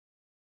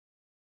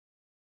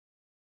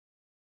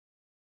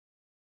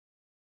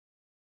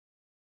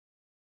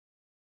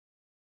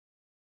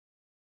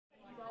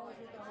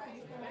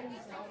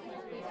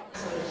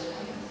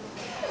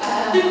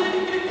I can't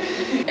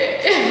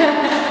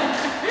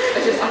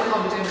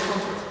be doing the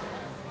content.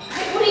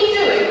 Hey, what are you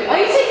doing? Are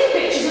you taking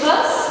pictures of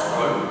us?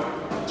 No.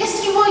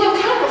 Yes, you are.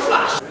 Your camera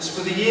flash. It's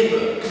for the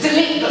yearbook.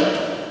 Delete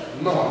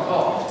them. No, I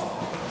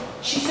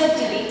can't. She said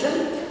delete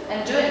them,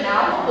 and do it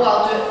now, or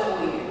I'll do it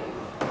for you.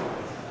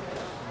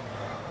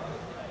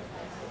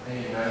 There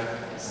you go.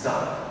 It's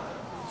done.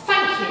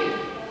 Thank you.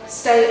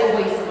 Stay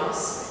away from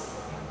us.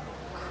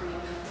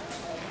 Creep.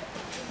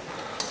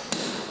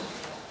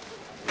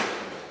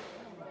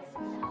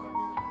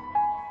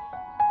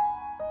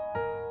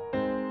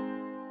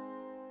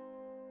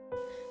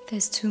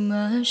 There's too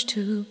much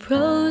to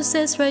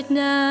process right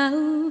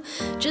now.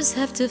 Just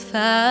have to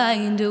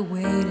find a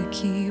way to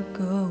keep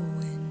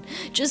going.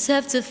 Just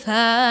have to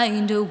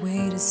find a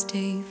way to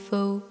stay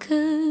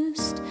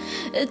focused.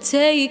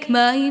 Take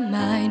my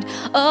mind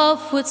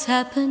off what's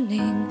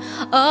happening,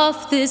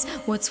 off this,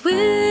 what's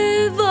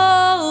with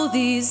all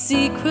these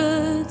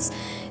secrets,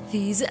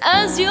 these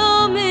as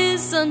your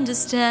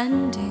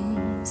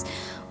misunderstandings.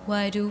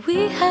 Why do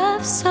we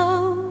have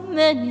so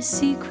many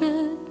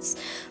secrets?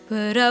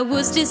 But I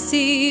was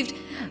deceived,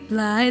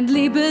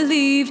 blindly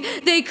believed.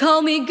 They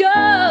call me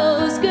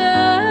ghost,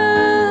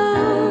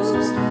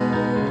 ghost.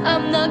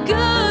 I'm not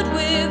good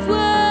with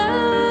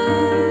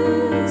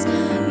words.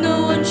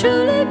 No one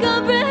truly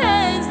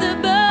comprehends the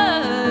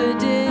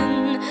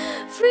burden.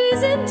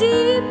 Freezing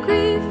deep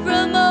grief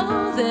from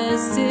all their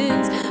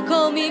sins.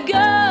 Call me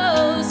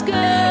ghost,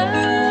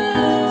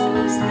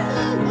 ghost.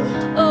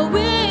 Oh,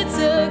 it's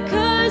a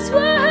curse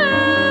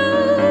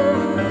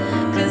word.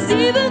 'Cause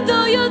even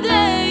though you're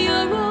there,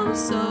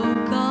 so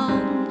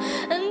gone,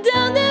 and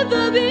I'll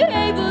never be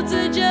able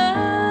to just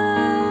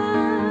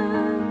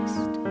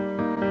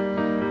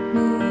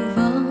move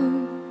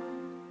on.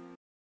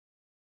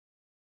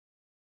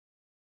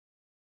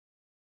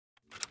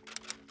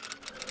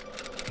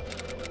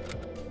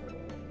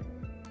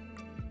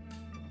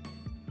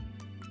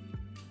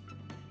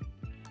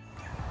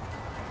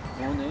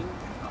 Morning.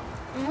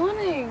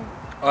 Morning.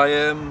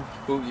 I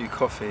bought you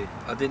coffee.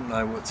 I didn't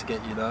know what to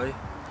get you though.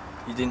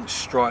 You didn't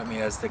strike me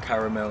as the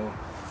caramel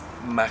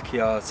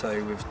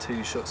macchiato with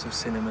 2 shots of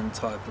cinnamon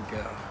type of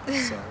girl,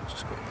 so I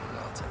just got you a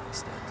latte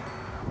instead.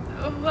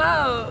 Oh,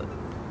 wow,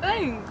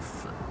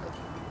 thanks.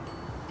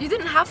 You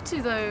didn't have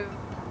to though.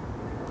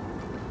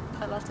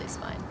 A latte's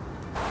fine.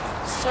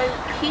 So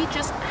he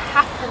just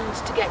happened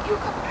to get you a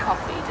cup of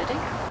coffee, did he?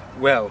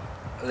 Well,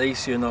 at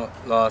least you're not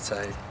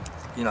latte,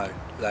 you know,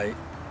 late.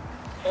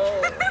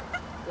 Oh,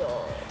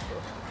 God.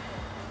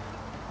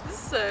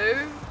 So,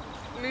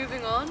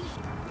 moving on.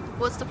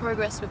 What's the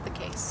progress with the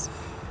case?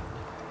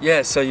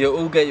 Yeah, so you'll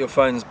all get your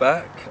phones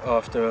back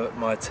after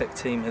my tech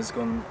team has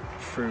gone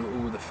through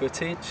all the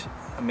footage.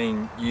 I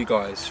mean, you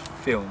guys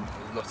film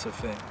a lot of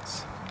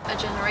things. A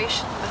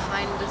generation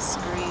behind a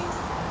screen.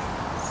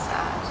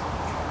 Sad.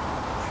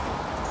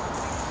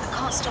 I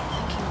can't stop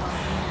thinking about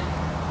you.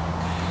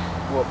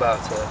 What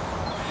about it?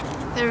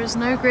 There is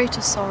no greater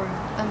sorrow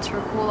than to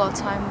recall our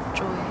time of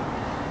joy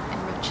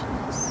in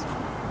wretchedness.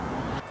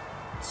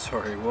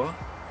 Sorry, what?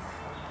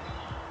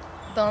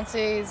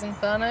 Dante's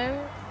Inferno?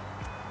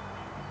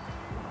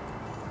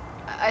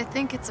 I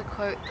think it's a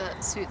quote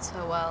that suits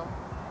her well.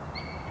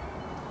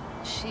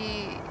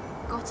 She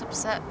got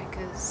upset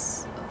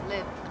because of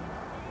Liv and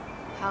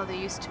how they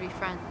used to be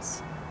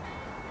friends.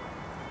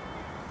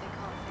 They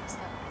can't fix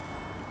that.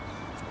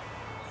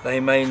 They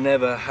may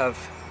never have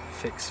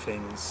fixed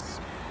things.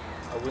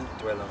 I wouldn't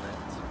dwell on it.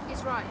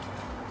 He's right.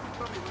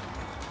 Probably wouldn't.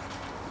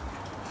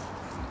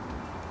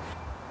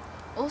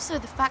 Also,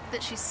 the fact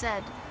that she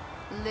said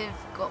Liv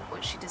got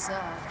what she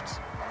deserved.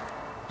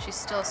 She's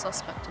still a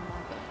suspect in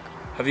my book.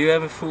 Have you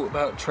ever thought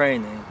about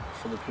training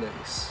for the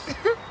police?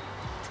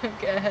 Don't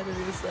get ahead of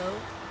yourself.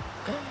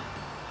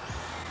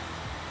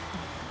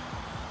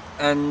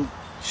 And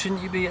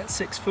shouldn't you be at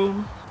sixth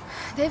form?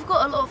 They've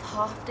got a lot of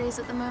half days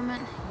at the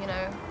moment, you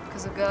know,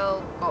 because a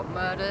girl got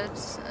murdered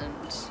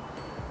and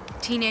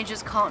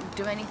teenagers can't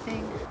do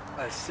anything.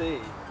 I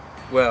see.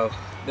 Well,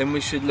 then we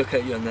should look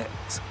at your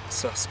next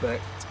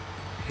suspect.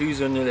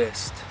 Who's on your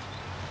list?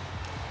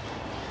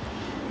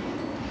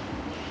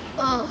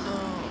 Ugh.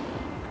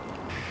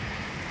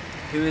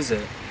 Who is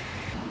it?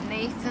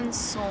 Nathan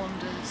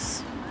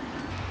Saunders.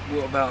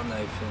 What about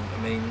Nathan?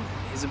 I mean,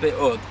 he's a bit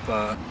odd,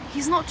 but...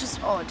 He's not just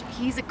odd,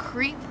 he's a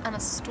creep and a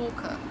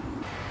stalker.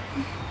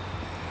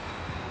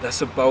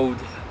 That's a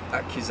bold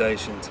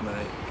accusation to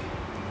make.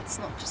 It's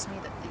not just me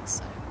that thinks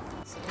so.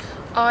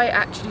 I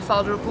actually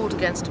filed a report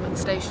against him at the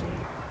station.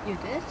 You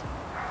did?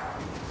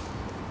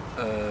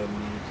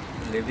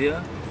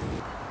 Olivia?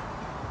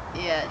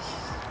 Yes.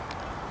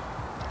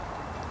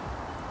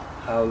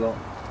 How long?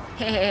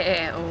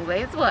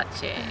 Always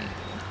watching.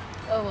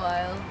 A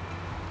while.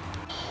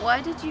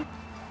 Why did you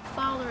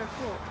file the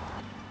report?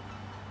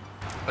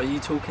 Are you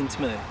talking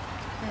to me?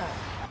 No.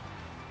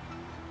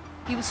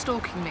 He was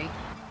stalking me.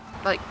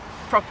 Like,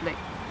 properly.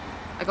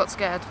 I got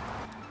scared.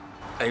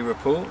 A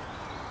report?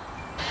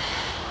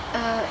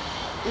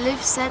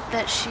 Liv said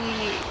that she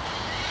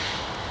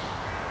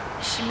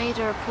made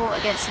a report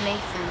against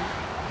Nathan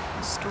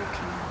was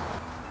stalking me.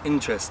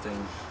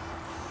 Interesting.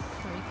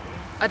 Very cool.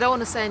 I don't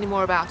want to say any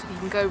more about it. You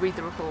can go read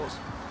the report.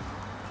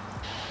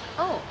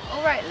 Oh,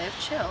 alright, Liv,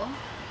 chill.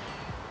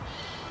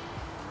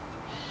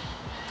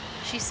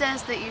 She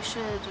says that you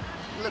should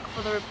look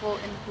for the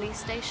report in the police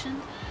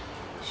station.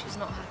 She's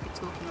not happy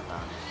talking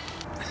about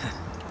it.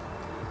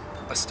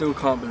 I still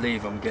can't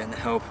believe I'm getting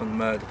help on the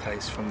murder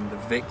case from the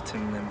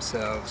victim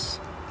themselves.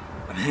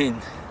 I mean,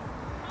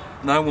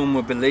 no one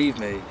would believe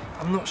me.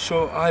 I'm not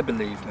sure I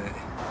believe me.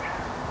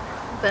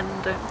 Then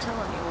don't tell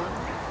anyone.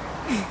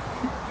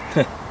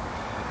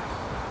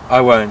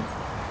 I won't.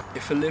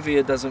 If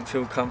Olivia doesn't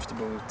feel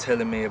comfortable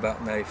telling me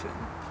about Nathan,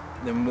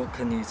 then what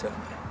can you tell me?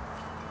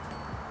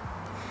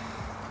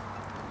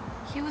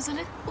 He was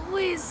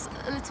always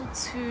a little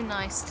too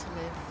nice to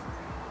Liv.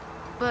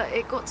 But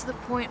it got to the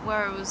point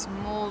where it was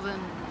more than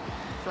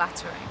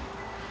flattering.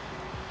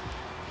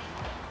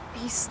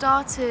 He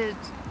started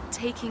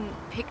taking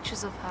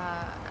pictures of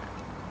her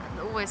and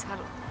always had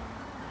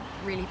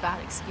really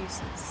bad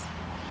excuses.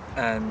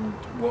 And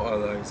what are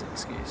those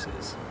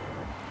excuses?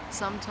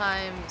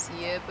 Sometimes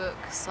yearbook,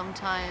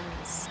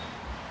 sometimes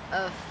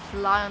a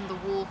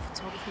fly-on-the-wall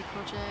photography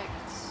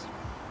project,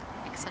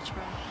 etc.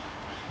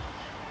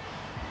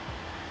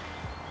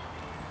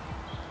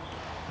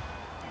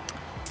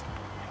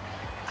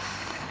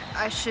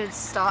 I should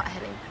start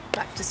heading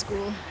back to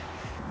school.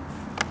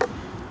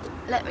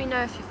 Let me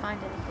know if you find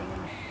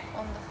anything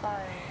on the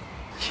file.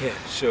 Yeah,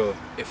 sure,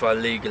 if I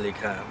legally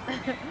can.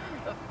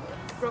 Of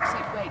course.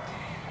 Roxy, wait.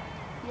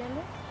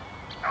 Yellow?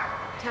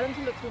 Tell him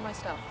to look through my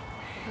stuff.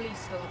 The police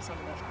still have some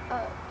of it.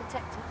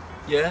 Detective.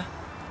 Yeah?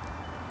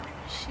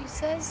 She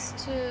says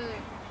to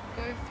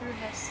go through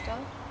her stuff.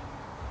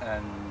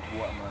 And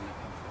what am I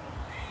looking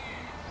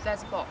for?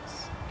 There's a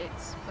box.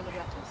 It's full of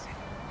letters.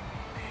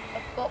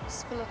 A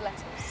box full of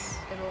letters.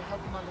 It will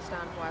help him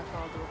understand why I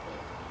filed the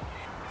report.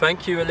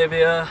 Thank you,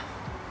 Olivia.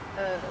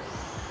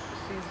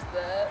 Who's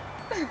there?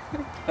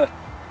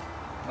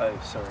 Oh,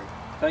 sorry.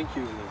 Thank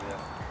you, Olivia.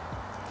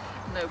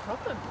 No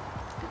problem,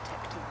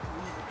 Detective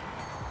Weaver.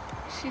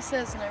 She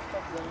says no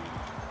problem.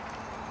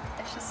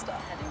 I should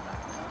start heading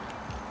back now.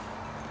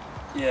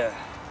 Yeah,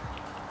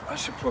 I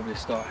should probably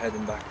start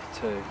heading back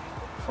too.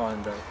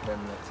 Find out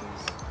them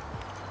letters.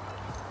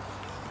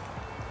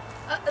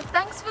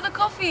 Thanks for the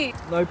coffee.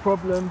 No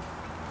problem.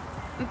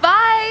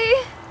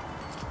 Bye.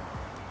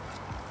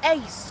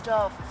 A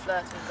star for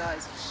flirting,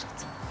 guys. Shut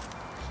up.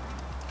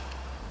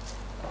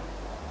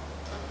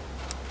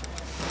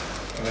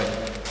 Wait.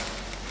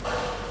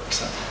 What's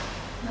that?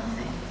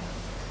 Nothing.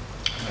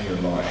 Oh,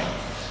 you're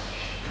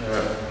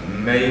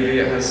lying. Maybe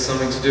it has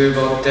something to do with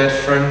our dead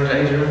friend,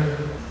 Adrian?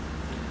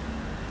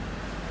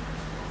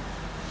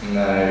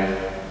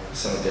 No,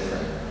 something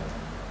different.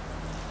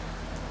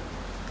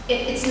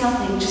 It's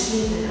nothing, just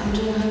leave it. I'm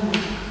doing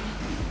homework.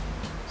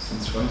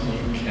 Since when do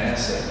you care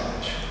so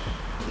much?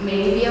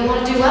 Maybe I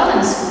want to do well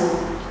in school.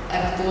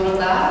 Ever thought of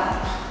that?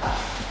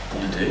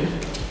 You do?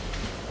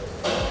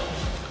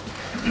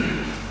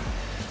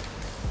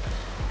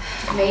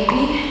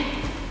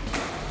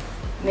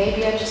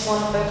 Maybe I just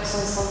want to focus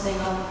on something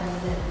other than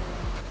live.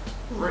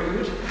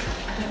 Rude.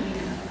 I don't mean it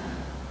like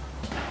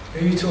that. Who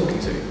are you talking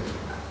to?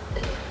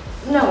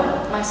 No,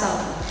 myself.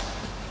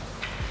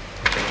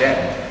 Again?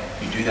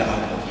 You do that a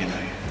lot, you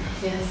know.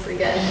 Yes,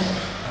 again.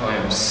 I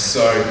am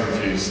so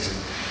confused.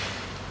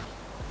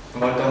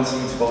 Have I done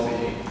something to bother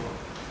you?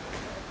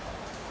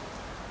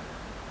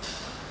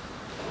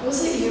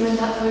 Was it you in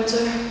that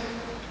photo?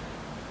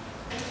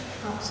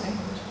 Roxy.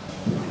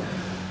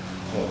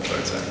 What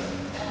photo?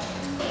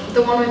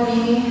 The one with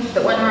Mimi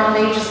that went around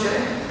ages ago?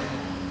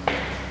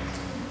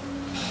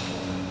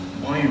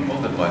 Why are you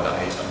bothered by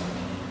that, Ava?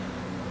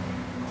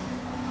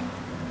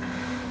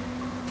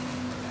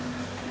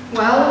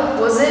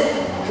 Well, was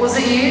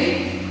it you?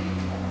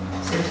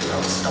 Seriously,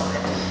 I'll stop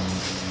it.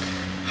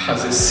 Has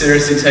it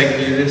seriously taken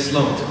you this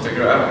long to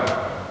figure it out?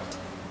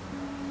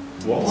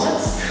 What?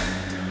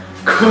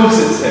 Of course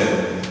it's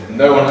him.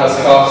 No one has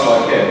calves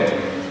like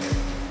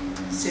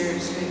him.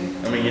 Seriously.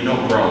 I mean, you're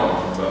not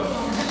wrong, but...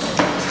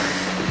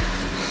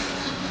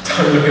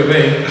 Don't look at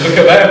me, look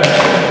at them.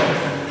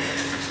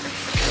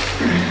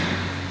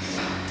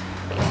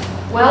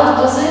 Well,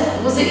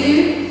 was it you?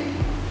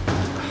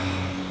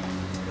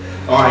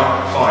 Alright,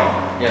 fine.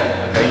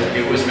 Yeah, okay,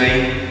 it was me.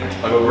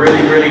 I got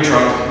really, really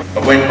drunk. I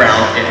went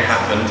round, it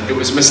happened. It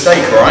was a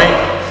mistake, alright?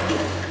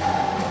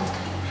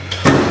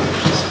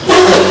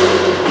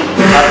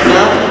 Happy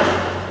now?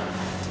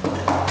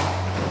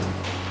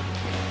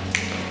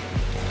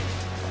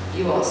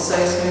 You are so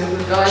smooth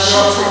with guys.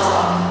 Shut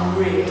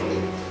unreal.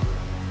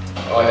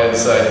 I didn't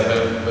say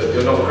anything, but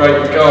you're not great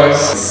with guys.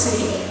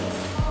 See?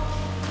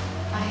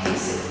 I hate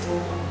sixth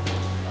form.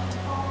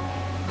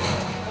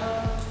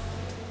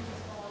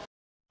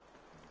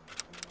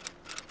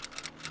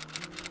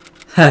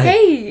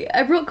 Hey,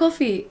 I brought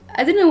coffee.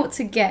 I didn't know what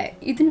to get.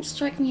 You didn't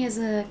strike me as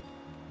a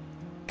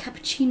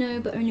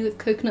cappuccino, but only with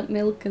coconut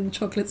milk and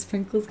chocolate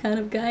sprinkles kind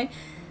of guy.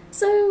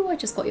 So I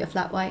just got you a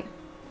flat white.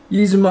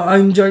 Using my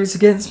own jokes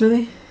against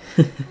me?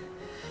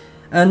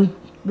 And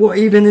What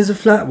even is a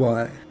flat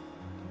white?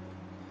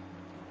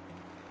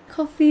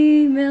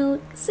 Coffee,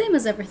 milk, same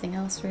as everything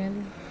else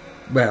really.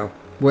 Well,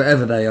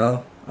 whatever they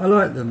are, I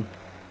like them.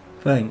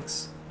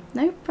 Thanks.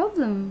 No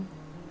problem.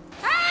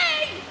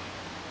 Hey!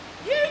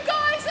 You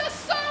guys are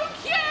so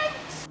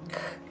cute!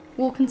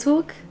 Walk and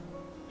talk?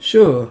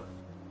 Sure.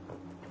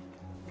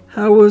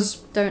 How was...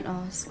 Don't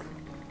ask.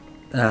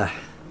 Ah.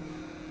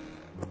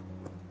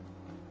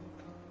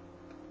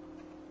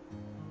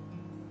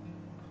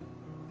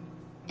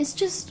 It's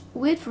just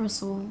weird for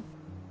us all,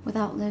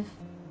 without Liv.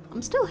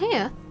 I'm still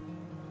here.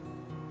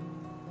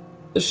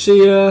 Does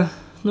she,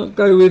 not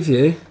go with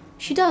you?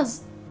 She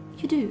does.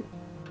 You do.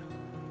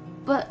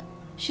 But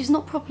she's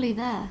not properly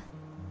there.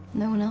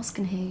 No one else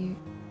can hear you.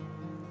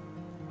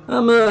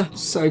 I'm,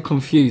 so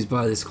confused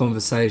by this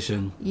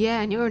conversation.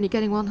 Yeah, and you're only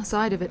getting one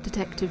side of it,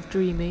 Detective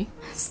Dreamy.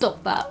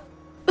 Stop that.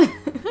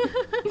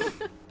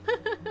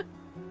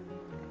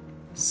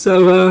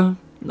 So,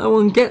 no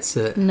one gets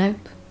it?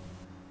 Nope.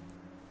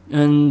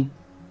 And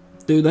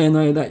do they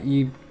know that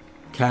you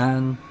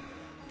can?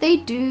 They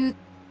do.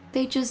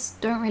 They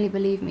just don't really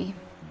believe me.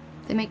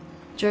 They make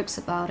jokes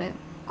about it,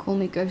 call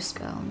me Ghost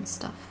Girl and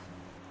stuff.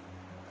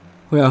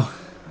 Well,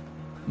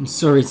 I'm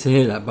sorry to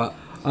hear that, but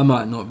I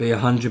might not be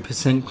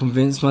 100%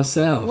 convinced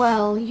myself.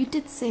 Well, you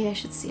did say I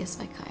should see a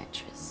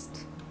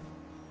psychiatrist.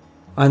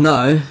 I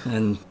know,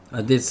 and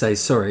I did say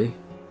sorry,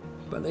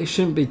 but they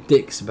shouldn't be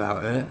dicks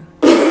about it.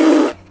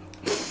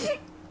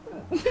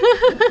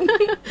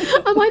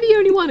 Am I the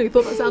only one who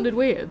thought that sounded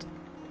weird?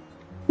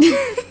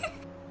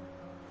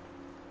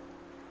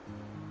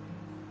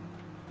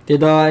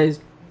 Did I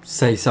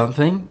say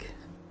something?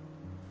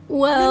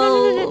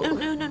 Well...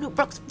 No,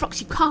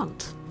 Rox, you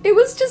can't. It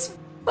was just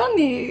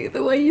funny,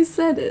 the way you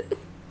said it.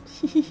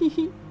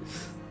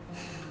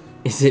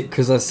 Is it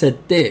because I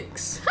said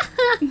dicks?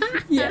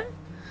 Yeah.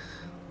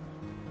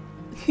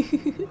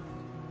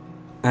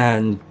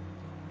 And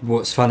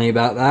what's funny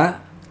about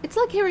that? It's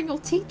like hearing your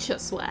teacher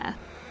swear.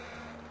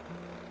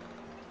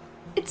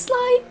 It's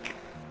like...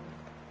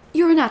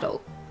 You're an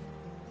adult.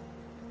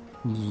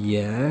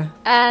 Yeah.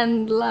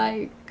 And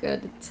like a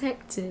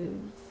detective.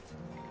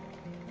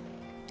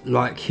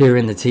 Like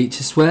hearing the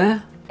teacher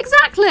swear?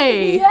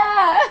 Exactly!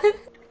 Yeah!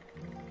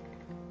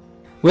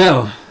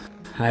 Well,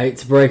 I hate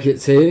to break it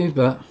to you,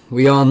 but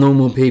we are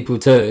normal people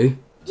too.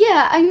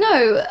 Yeah, I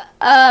know.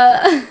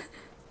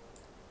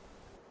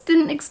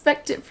 Didn't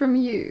expect it from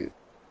you.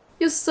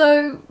 You're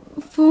so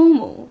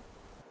formal.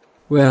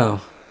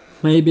 Well,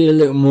 maybe a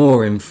little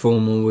more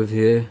informal with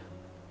you.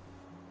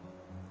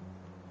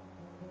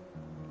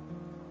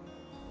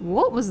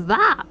 What was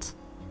that?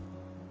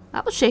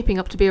 That was shaping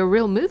up to be a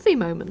real movie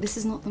moment. This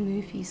is not the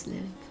movies,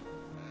 Liv.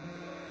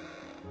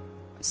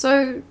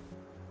 So,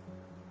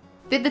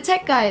 did the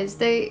tech guys,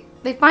 they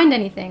find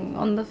anything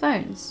on the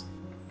phones?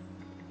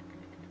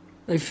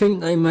 They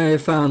think they may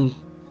have found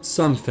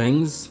some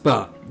things,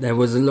 but there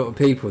was a lot of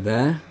people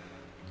there.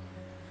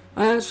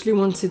 I actually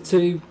wanted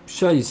to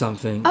show you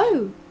something.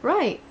 Oh,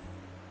 right.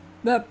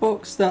 That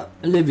box that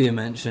Olivia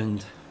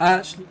mentioned, I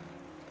actually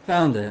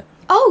found it.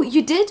 Oh,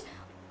 you did?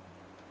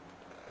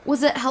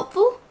 Was it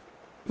helpful?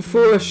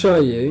 Before I show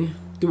you,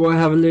 do I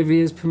have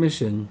Olivia's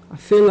permission? I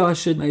feel I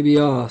should maybe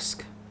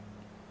ask.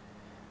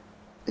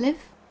 Liv?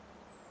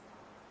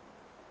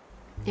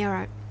 Yeah,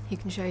 right. He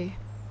can show you.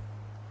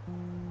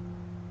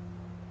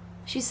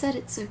 She said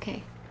it's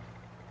okay.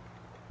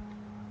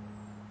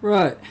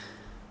 Right.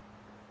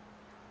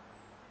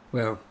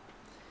 Well,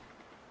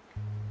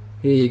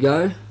 here you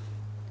go.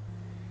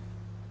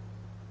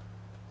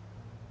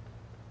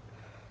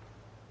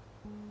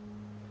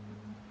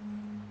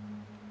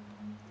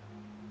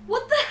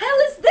 What the hell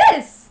is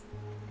this?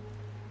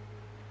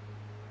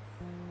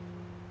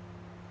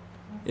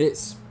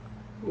 It's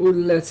all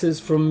letters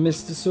from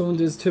Mr.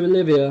 Saunders to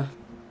Olivia.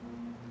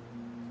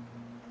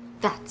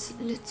 That's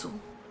little.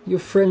 Your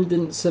friend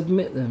didn't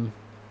submit them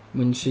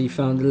when she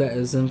found the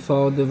letters and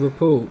filed the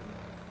report.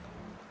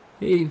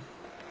 He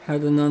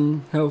had an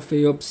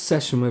unhealthy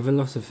obsession with a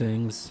lot of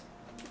things.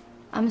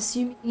 I'm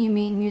assuming you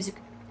mean music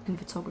and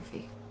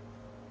photography.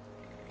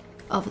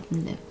 Other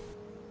than Liv.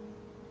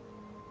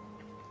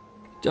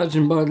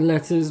 Judging by the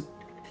letters,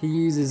 he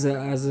uses it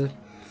as a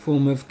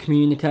form of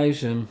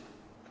communication.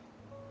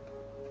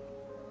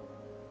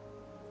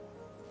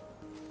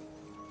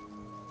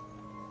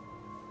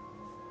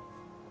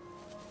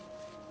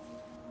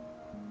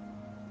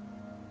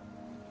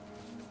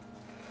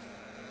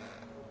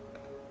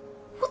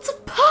 What's a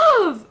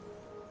perv?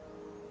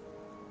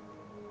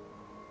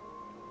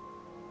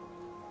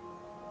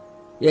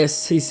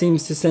 Yes, he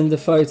seems to send a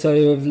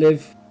photo of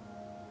Liv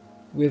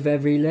with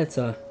every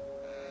letter.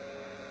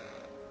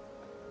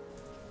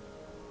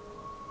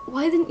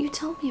 Why didn't you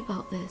tell me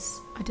about this?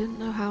 I didn't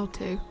know how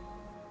to.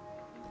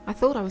 I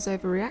thought I was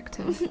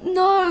overreacting.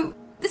 No,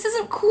 this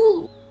isn't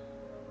cool.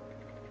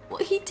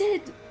 What he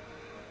did.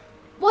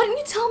 Why didn't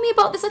you tell me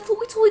about this? I thought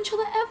we told each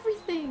other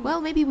everything.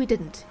 Well, maybe we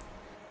didn't.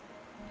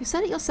 You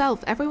said it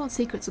yourself, everyone's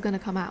secrets are going to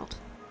come out.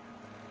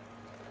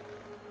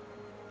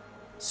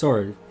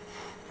 Sorry,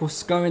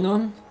 what's going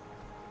on?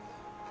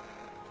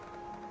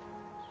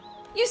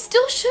 You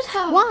still should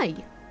have. Why?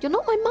 You're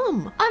not my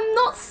mum. I'm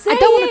not saying. I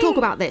don't want to talk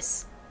about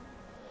this.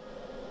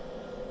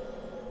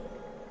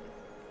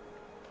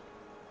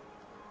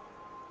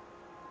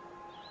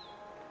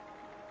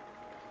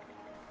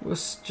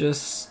 Was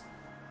just...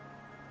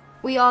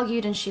 We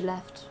argued and she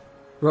left.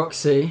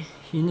 Roxy,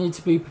 you need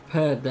to be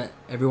prepared that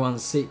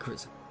everyone's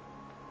secrets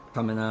are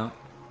coming out.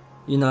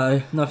 You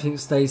know, nothing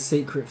stays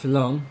secret for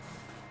long.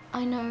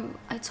 I know,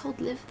 I told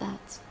Liv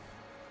that.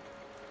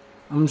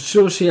 I'm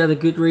sure she had a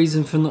good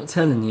reason for not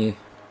telling you.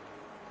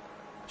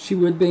 She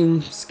would have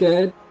been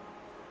scared,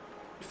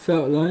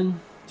 felt alone,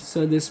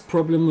 so this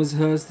problem was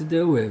hers to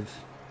deal with.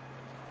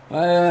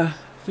 I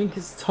think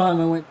it's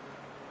time I went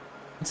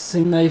to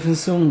see Nathan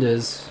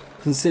Saunders.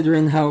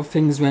 Considering how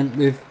things went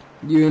with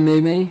you and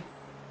Mimi,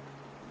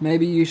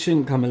 maybe you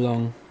shouldn't come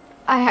along.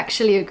 I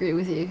actually agree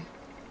with you.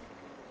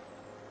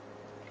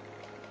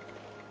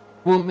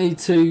 Want me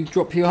to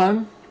drop you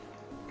home?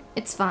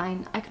 It's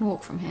fine, I can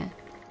walk from here.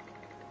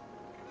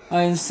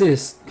 I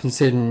insist,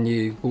 considering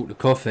you bought the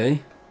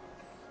coffee.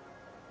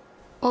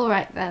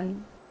 Alright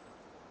then.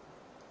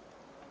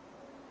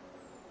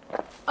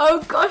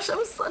 Oh gosh,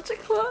 I'm such a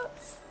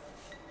klutz.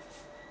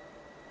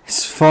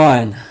 It's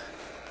fine.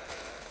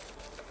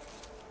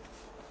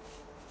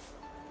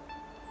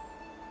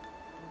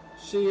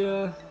 She,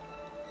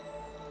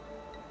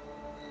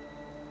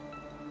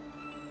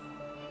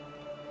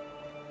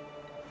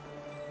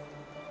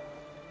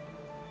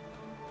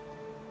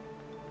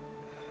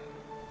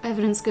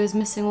 Evidence goes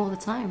missing all the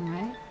time,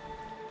 right?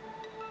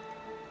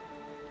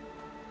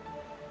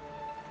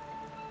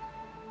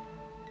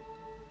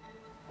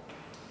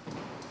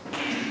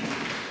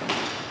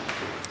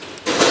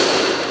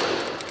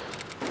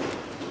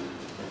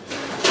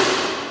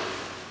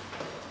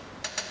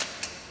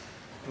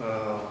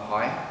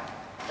 Hi.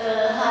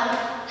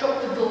 Hi.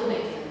 Drop the ball,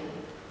 Nathan.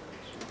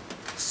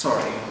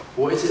 Sorry,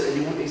 what is it that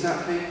you want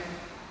exactly?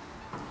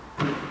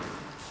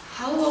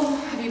 How long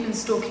have you been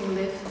stalking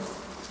Liv?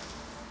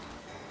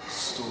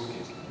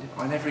 Stalking?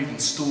 I never even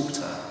stalked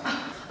her.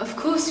 Of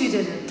course you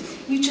didn't.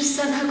 You just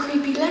sent her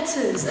creepy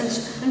letters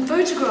and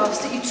photographs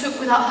that you took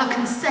without her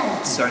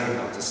consent. I don't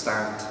even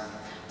understand.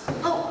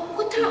 Oh,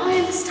 what don't I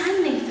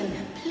understand, Nathan?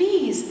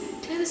 Please,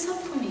 clear this up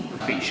for me.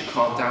 I think you should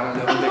calm down a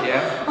little bit,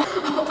 yeah?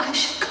 Oh, I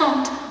should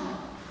calm down.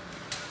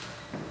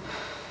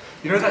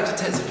 You know that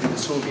detective who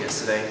saw me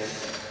yesterday?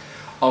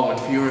 Oh, and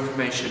for your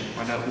information,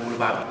 I know all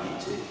about you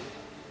two.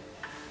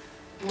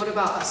 What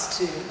about us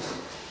two?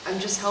 I'm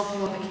just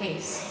helping on the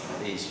case.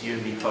 Please, you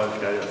and me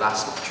both know that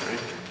that's not true.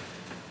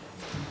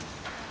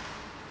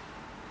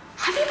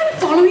 Have you been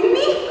following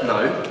me?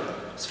 No,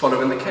 it's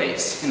following the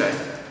case, you know,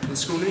 the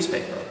school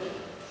newspaper.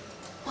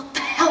 What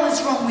the hell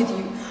is wrong with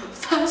you?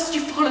 First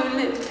you follow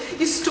Liv,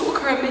 you stalk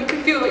her and make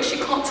her feel like she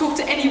can't talk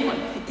to anyone,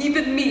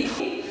 even me.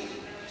 You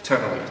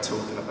don't know what you're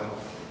talking about.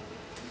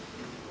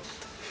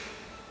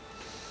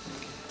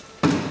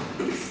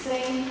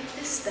 Explain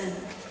this then.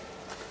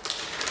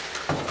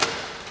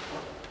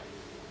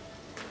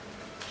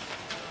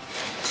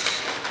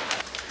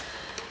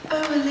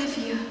 Oh,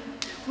 Olivia,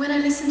 when I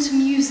listen to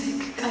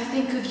music, I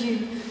think of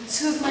you,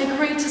 two of my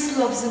greatest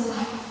loves in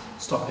life.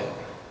 Stop it.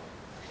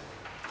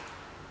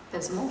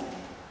 There's more.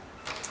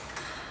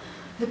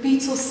 The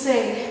Beatles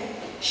say,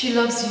 she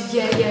loves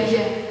you, yeah, yeah,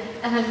 yeah,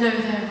 and I know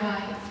they're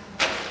right.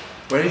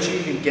 Where did you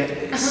even get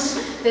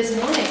this? There's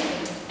more,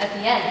 Nathan, at the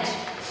end.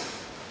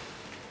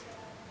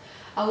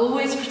 I'll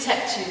always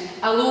protect you,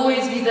 I'll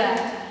always be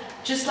there,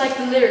 just like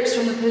the lyrics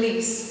from The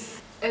Police.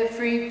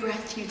 Every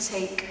breath you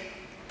take,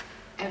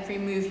 every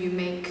move you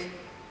make,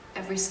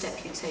 every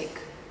step you take,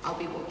 I'll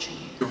be watching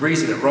you. You're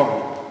reading it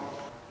wrong.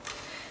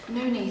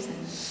 No, Nathan,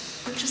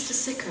 you're just a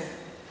sicko.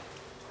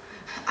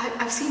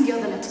 I've seen the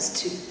other letters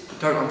too. You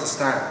don't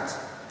understand.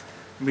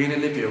 Me and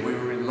Olivia, we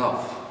were in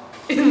love.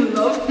 In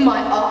love?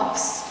 My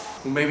arse.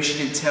 Well, maybe she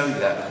didn't tell you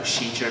that because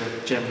she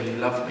generally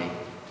loved me.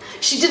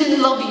 She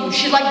didn't love you,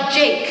 she liked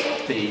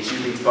Jake. Please, you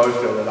and me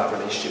both know that that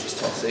relationship was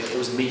toxic. It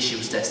was me she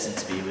was destined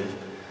to be with.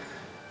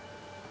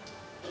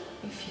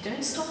 If you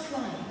don't stop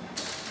lying,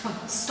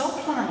 well,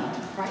 stop lying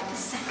right this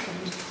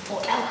second,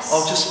 or else.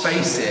 I'll just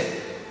face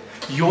it.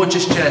 You're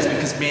just jealous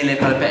because me and Liv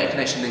had a better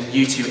connection than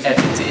you two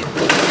ever did.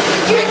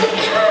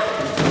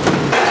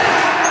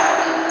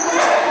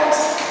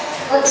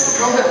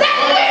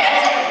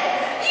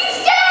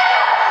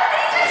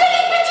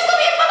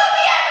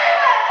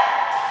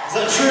 Is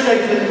that true,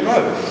 Nathan? No.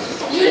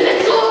 You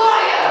little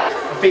liar!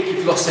 I think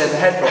you've lost it in the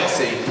head,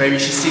 Roxy. Maybe you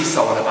should see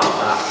someone about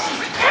that.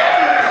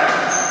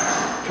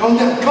 Calm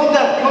down, calm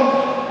down, calm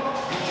down.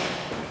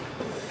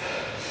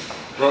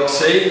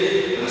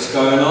 Roxy, what's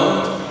going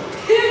on?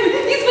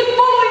 He's been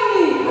following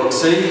me!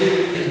 Roxy,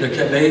 look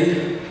at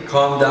me,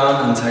 calm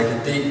down and take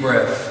a deep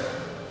breath.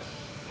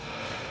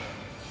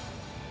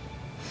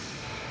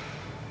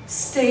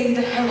 Stay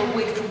the hell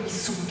away from me,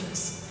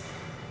 Saunders.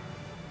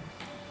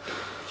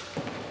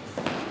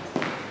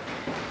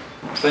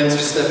 Thanks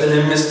for stepping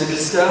in, Mr.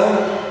 Castell.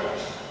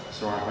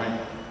 It's alright, mate.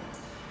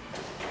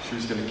 She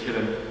was gonna kill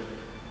him.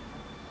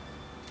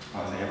 I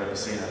don't think I've ever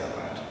seen her that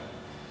bad.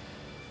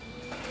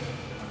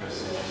 I'll go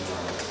see her.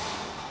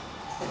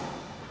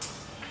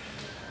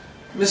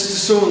 Mr.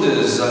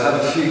 Saunders, I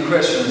have a few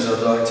questions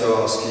I'd like to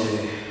ask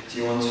you. Do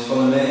you want to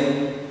follow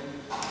me?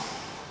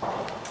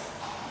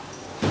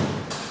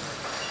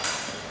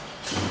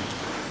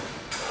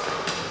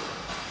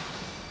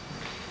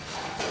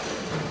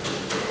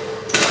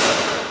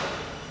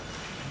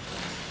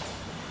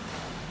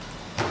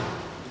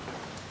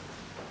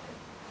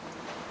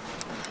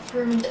 I've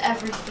ruined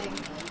everything.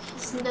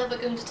 He's never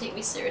going to take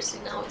me seriously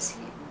now, is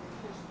he?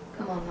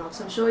 Come on,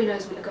 Rox, I'm sure he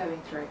knows what you're going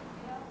through.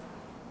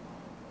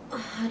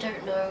 I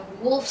don't know.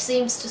 Wolf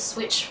seems to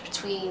switch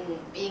between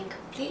being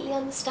completely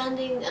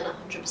understanding and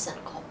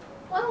 100% cop.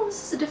 Well,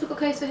 this is a difficult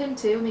case for him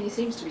too. I mean, he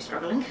seems to be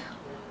struggling.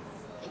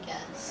 I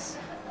guess.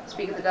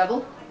 Speak of the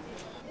devil.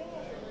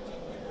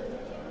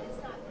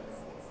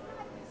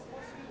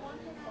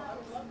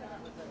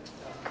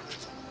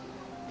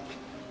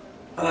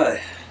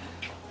 Hi.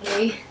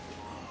 Hey.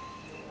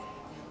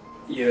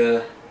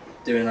 You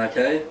doing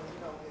okay?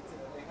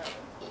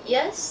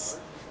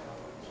 Yes?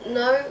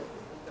 No?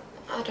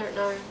 I don't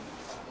know.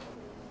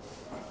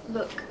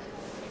 Look,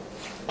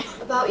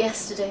 about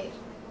yesterday.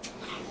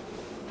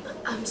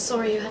 I'm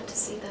sorry you had to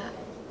see that.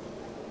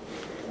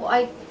 What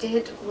I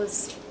did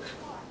was...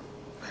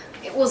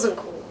 It wasn't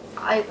cool.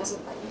 I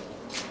wasn't cool.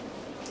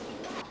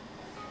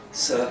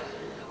 It's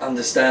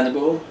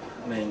understandable.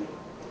 I mean,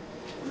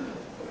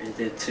 what you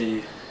did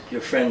to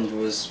your friend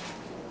was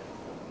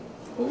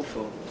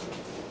awful.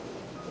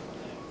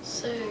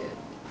 So,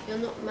 you're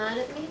not mad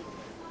at me?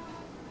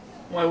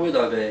 Why would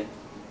I be?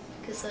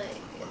 Because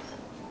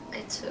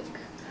I took...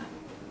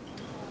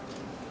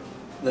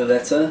 The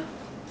letter?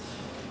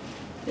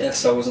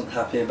 Yes, I wasn't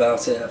happy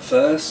about it at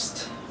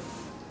first.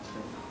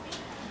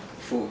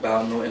 I thought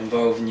about not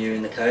involving you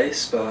in the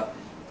case, but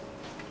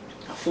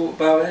I thought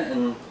about it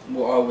and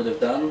what I would have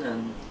done,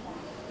 and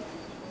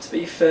to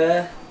be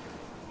fair,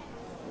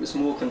 it was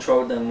more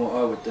controlled than what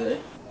I would do.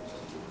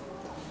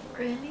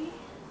 Really?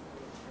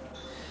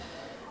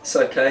 It's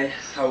okay,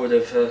 I would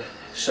have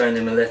shown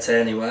him a letter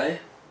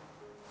anyway.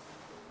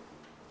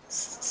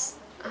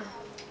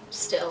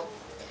 Still.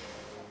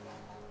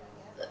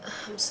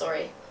 I'm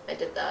sorry I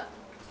did that.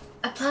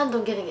 I planned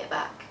on getting it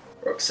back.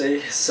 Roxy,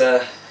 it's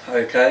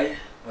okay.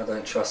 I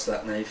don't trust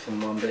that Nathan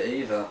one bit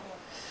either.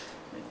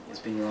 I mean, he's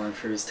been lying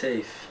through his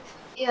teeth.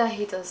 Yeah,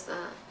 he does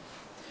that.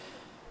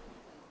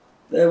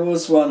 There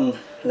was one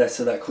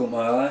letter that caught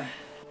my eye.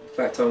 In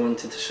fact, I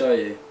wanted to show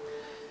you.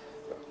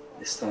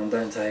 This time,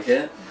 don't take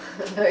it.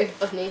 Very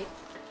funny.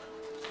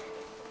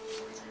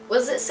 What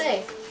does it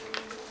say?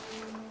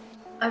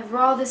 I'd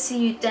rather see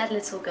you dead,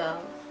 little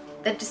girl,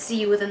 than to see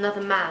you with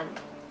another man.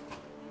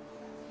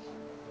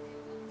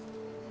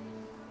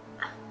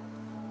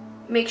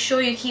 Make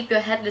sure you keep your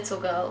head, little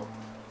girl,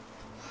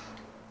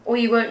 or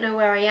you won't know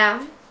where I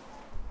am.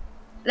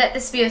 Let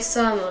this be a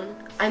sermon.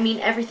 I mean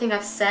everything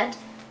I've said.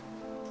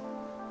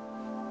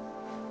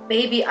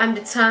 Baby, I'm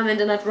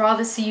determined and I'd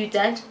rather see you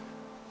dead.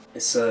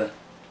 It's a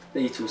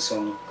Beatles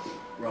song called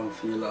Run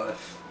For Your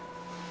Life.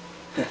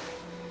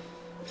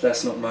 If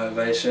that's not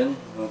motivation,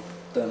 I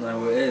don't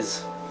know what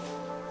is.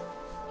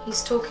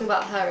 He's talking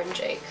about her and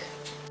Jake.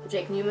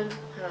 Jake Newman,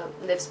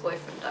 Liv's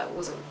boyfriend. I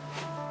wasn't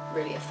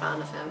really a fan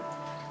of him.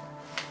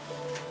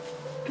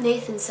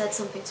 Nathan said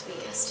something to me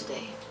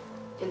yesterday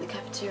in the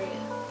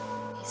cafeteria.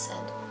 He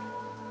said,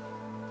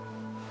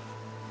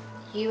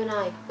 "You and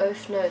I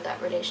both know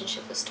that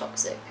relationship was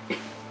toxic.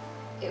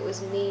 It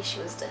was me she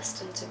was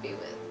destined to be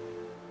with."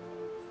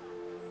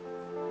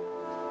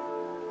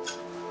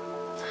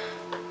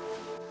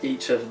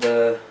 Each of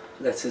the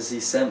letters he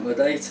sent were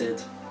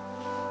dated.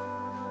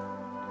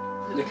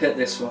 Look at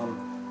this one.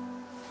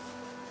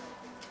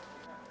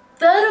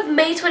 3rd of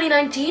May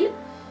 2019?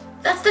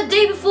 That's the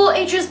day before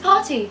Adria's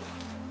party.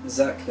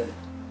 Exactly.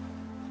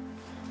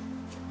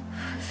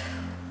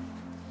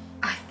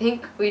 I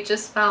think we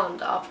just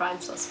found our prime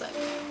suspect.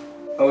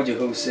 Hold your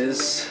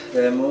horses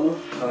there, Moore.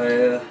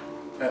 I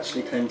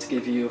actually came to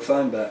give you your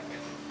phone back.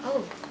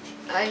 Oh,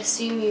 I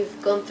assume you've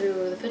gone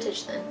through the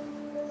footage then.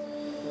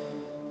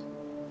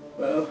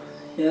 Well,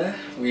 yeah,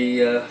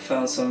 we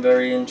found some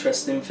very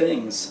interesting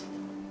things.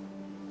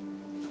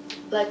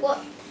 Like what?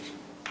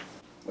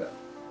 Well,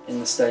 in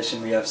the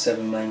station we have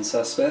 7 main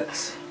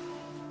suspects.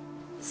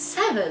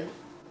 7?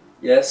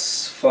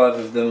 Yes, 5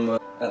 of them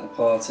were at the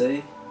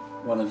party,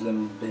 one of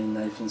them being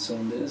Nathan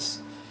Saunders.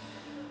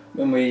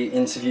 When we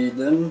interviewed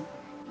them,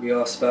 we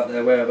asked about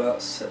their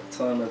whereabouts at the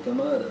time of the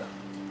murder.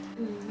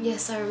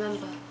 Yes, I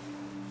remember.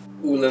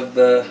 All of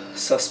the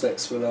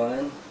suspects were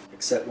lying,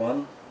 except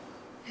one.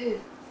 Who?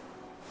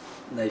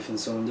 Nathan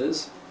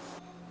Saunders.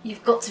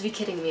 You've got to be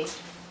kidding me.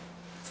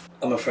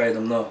 I'm afraid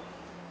I'm not.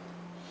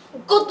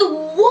 God, the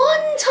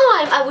one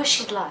time I wish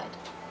she'd lied.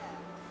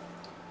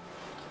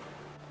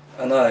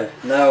 I know.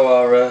 Now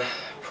our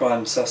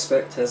prime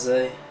suspect has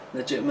a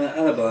legitimate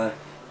alibi.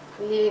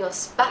 Leaving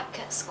us back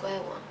at square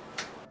one.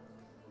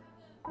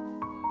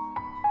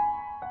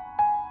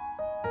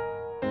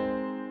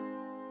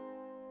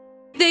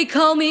 They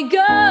call me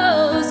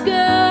ghost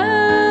girl.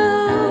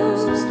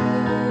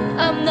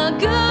 I'm not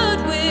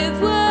good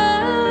with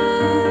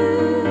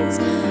words.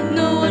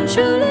 No one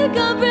truly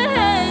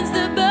comprehends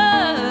the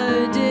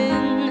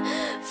burden,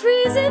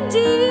 freezing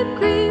deep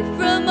grief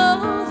from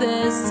all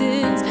their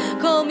sins.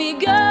 Call me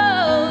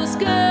ghost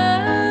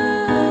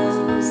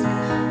girls.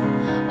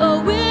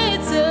 Oh,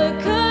 it's a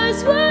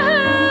curse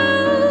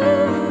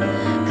word,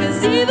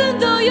 'cause even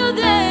though you're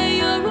there,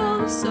 you're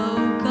also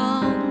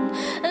gone,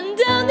 and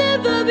I'll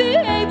never be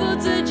able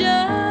to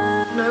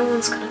judge. No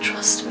one's gonna